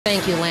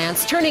Thank you,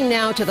 Lance. Turning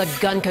now to the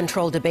gun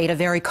control debate, a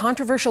very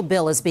controversial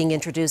bill is being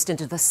introduced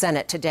into the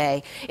Senate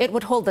today. It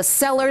would hold the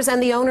sellers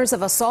and the owners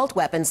of assault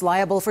weapons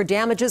liable for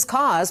damages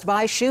caused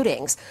by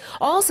shootings.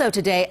 Also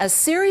today, a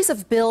series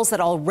of bills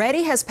that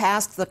already has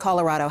passed the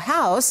Colorado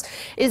House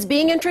is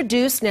being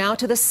introduced now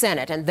to the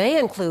Senate, and they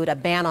include a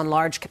ban on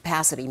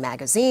large-capacity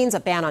magazines,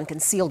 a ban on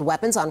concealed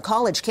weapons on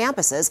college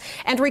campuses,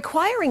 and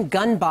requiring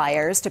gun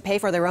buyers to pay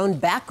for their own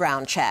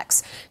background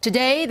checks.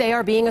 Today, they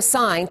are being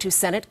assigned to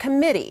Senate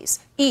committees.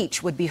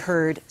 Each would be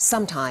heard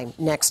sometime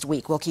next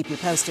week. We'll keep you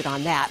posted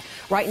on that.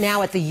 Right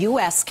now at the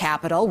U.S.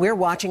 Capitol, we're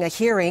watching a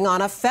hearing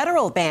on a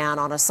federal ban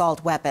on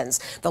assault weapons.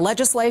 The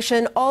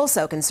legislation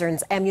also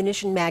concerns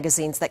ammunition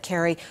magazines that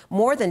carry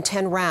more than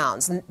 10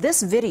 rounds. And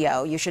this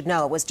video, you should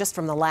know, was just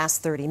from the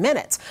last 30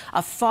 minutes.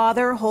 A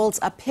father holds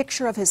a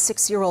picture of his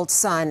 6-year-old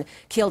son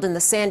killed in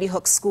the Sandy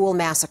Hook school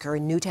massacre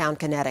in Newtown,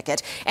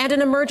 Connecticut, and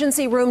an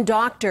emergency room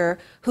doctor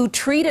who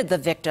treated the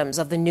victims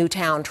of the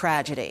Newtown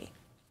tragedy.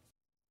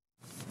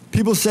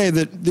 People say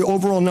that the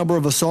overall number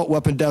of assault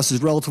weapon deaths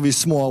is relatively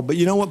small, but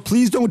you know what?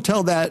 Please don't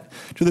tell that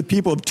to the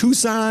people of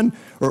Tucson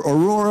or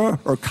Aurora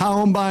or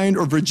Columbine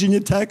or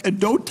Virginia Tech, and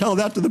don't tell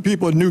that to the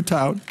people of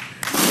Newtown.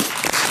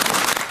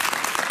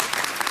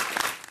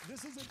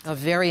 A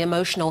very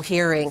emotional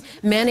hearing.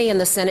 Many in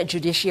the Senate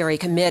Judiciary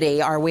Committee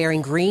are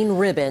wearing green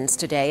ribbons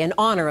today in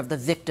honor of the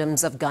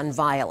victims of gun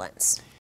violence.